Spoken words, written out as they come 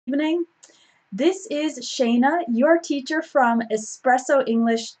Evening. This is Shayna, your teacher from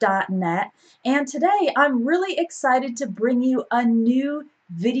espressoenglish.net, and today I'm really excited to bring you a new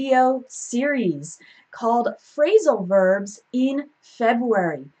video series called Phrasal Verbs in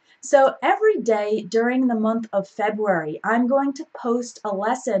February. So every day during the month of February, I'm going to post a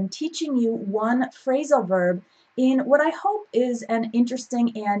lesson teaching you one phrasal verb in what I hope is an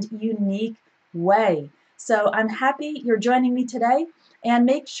interesting and unique way. So I'm happy you're joining me today. And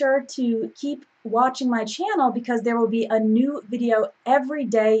make sure to keep watching my channel because there will be a new video every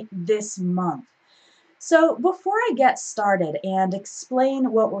day this month. So before I get started and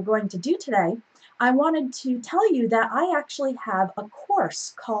explain what we're going to do today, I wanted to tell you that I actually have a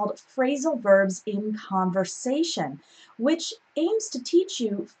course called Phrasal Verbs in Conversation, which aims to teach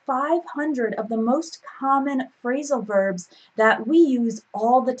you 500 of the most common phrasal verbs that we use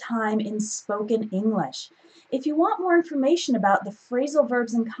all the time in spoken English. If you want more information about the Phrasal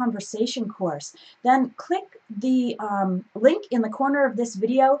Verbs in Conversation course, then click the link in the corner of this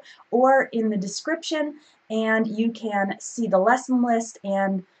video or in the description, and you can see the lesson list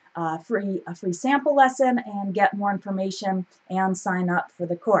and a free sample lesson and get more information and sign up for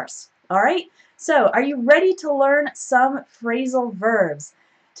the course. All right, so are you ready to learn some phrasal verbs?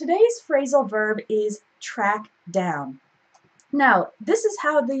 Today's phrasal verb is track down. Now, this is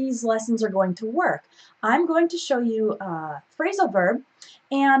how these lessons are going to work. I'm going to show you a phrasal verb,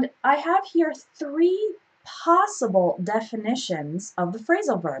 and I have here three possible definitions of the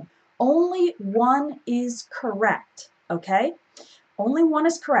phrasal verb. Only one is correct, okay? Only one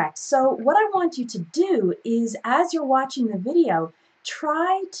is correct. So what I want you to do is, as you're watching the video,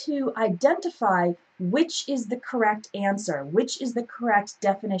 try to identify which is the correct answer, which is the correct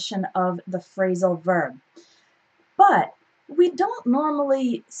definition of the phrasal verb. But we don't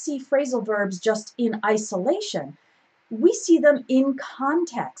normally see phrasal verbs just in isolation. We see them in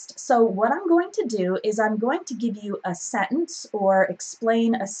context. So what I'm going to do is I'm going to give you a sentence or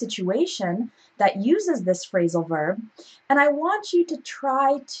explain a situation that uses this phrasal verb, and I want you to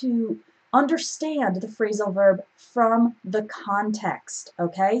try to understand the phrasal verb from the context,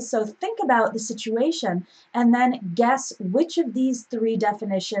 okay? So think about the situation and then guess which of these three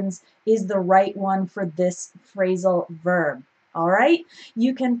definitions is the right one for this phrasal verb. All right,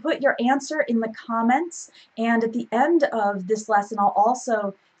 you can put your answer in the comments, and at the end of this lesson I'll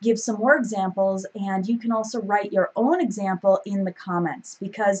also give some more examples, and you can also write your own example in the comments,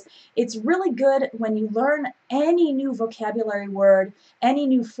 because it's really good when you learn any new vocabulary word, any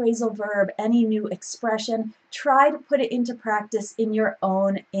new phrasal verb, any new expression, try to put it into practice in your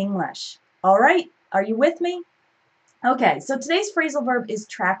own English. All right, are you with me? Okay, so today's phrasal verb is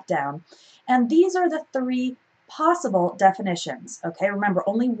track down, and these are the three possible definitions. Okay, remember,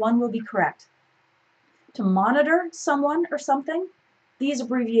 only one will be correct. To monitor someone or something, these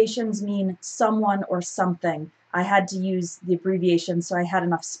abbreviations mean someone or something. I had to use the abbreviation so I had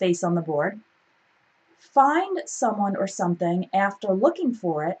enough space on the board. Find someone or something after looking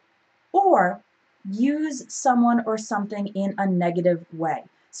for it, or use someone or something in a negative way.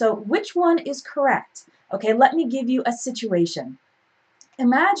 So which one is correct? Okay, let me give you a situation.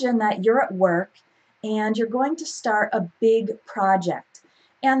 Imagine that you're at work and you're going to start a big project.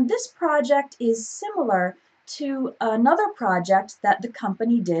 And this project is similar to another project that the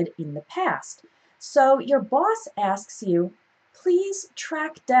company did in the past. So your boss asks you, please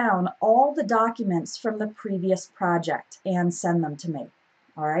track down all the documents from the previous project and send them to me.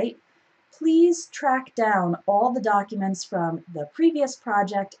 All right? Please track down all the documents from the previous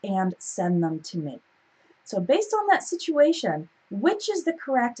project and send them to me. So based on that situation, which is the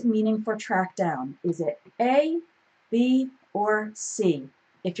correct meaning for track down? Is it A, B, or C?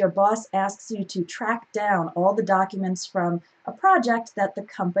 If your boss asks you to track down all the documents from a project that the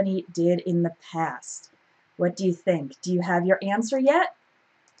company did in the past. What do you think? Do you have your answer yet?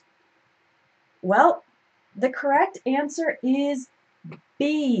 Well, the correct answer is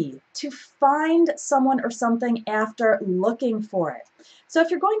B, to find someone or something after looking for it. So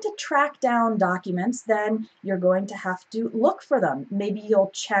if you're going to track down documents, then you're going to have to look for them. Maybe you'll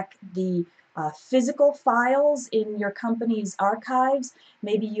check the physical files in your company's archives.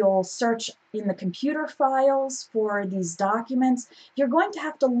 Maybe you'll search in the computer files for these documents. You're going to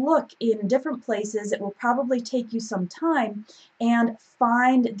have to look in different places. It will probably take you some time and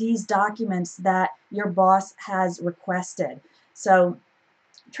find these documents that your boss has requested. So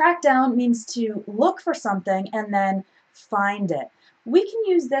track down means to look for something and then find it. We can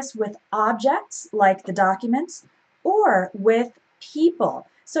use this with objects like the documents or with people.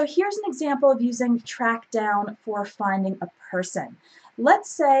 So here's an example of using track down for finding a person. Let's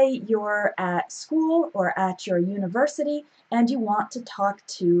say you're at school or at your university and you want to talk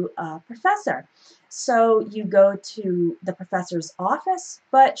to a professor. So you go to the professor's office,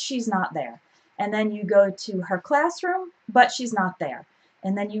 but she's not there. And then you go to her classroom, but she's not there.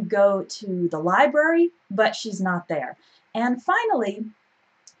 And then you go to the library, but she's not there. And finally,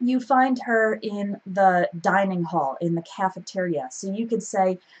 you find her in the dining hall, in the cafeteria. So you could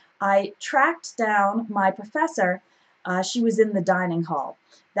say, I tracked down my professor. She was in the dining hall.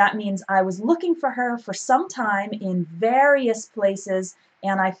 That means I was looking for her for some time in various places,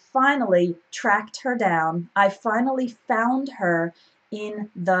 and I finally tracked her down. I finally found her in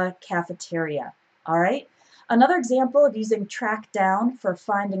the cafeteria. All right? Another example of using track down for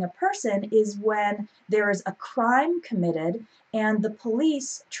finding a person is when there is a crime committed and the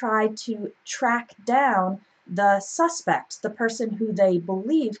police try to track down the suspect, the person who they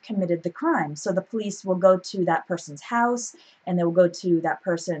believe committed the crime. So the police will go to that person's house and they will go to that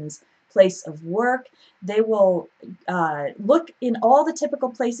person's place of work. They will look in all the typical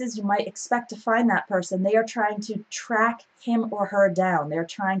places you might expect to find that person. They are trying to track him or her down. They're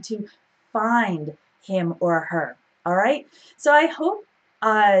trying to find him or her. All right? So I hope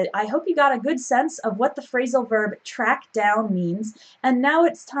you got a good sense of what the phrasal verb track down means, and now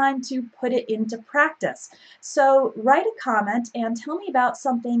it's time to put it into practice. So write a comment and tell me about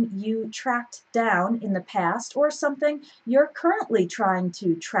something you tracked down in the past or something you're currently trying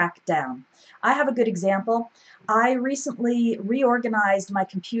to track down. I have a good example. I recently reorganized my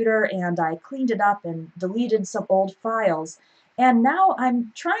computer and I cleaned it up and deleted some old files, and now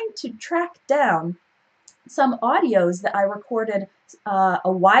I'm trying to track down some audios that I recorded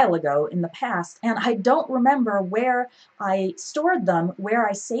a while ago in the past, and I don't remember where I stored them, where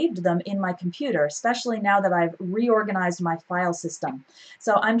I saved them in my computer, especially now that I've reorganized my file system.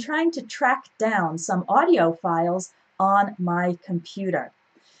 So I'm trying to track down some audio files on my computer.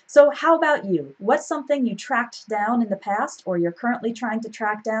 So how about you? What's something you tracked down in the past or you're currently trying to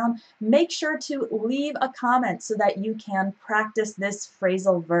track down? Make sure to leave a comment so that you can practice this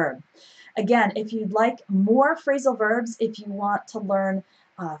phrasal verb. Again, if you'd like more phrasal verbs, if you want to learn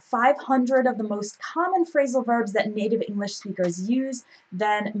 500 of the most common phrasal verbs that native English speakers use,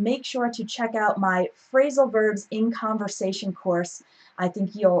 then make sure to check out my Phrasal Verbs in Conversation course. I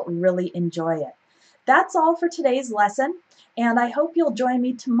think you'll really enjoy it. That's all for today's lesson, and I hope you'll join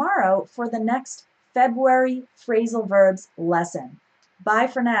me tomorrow for the next February Phrasal Verbs lesson. Bye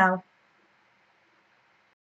for now.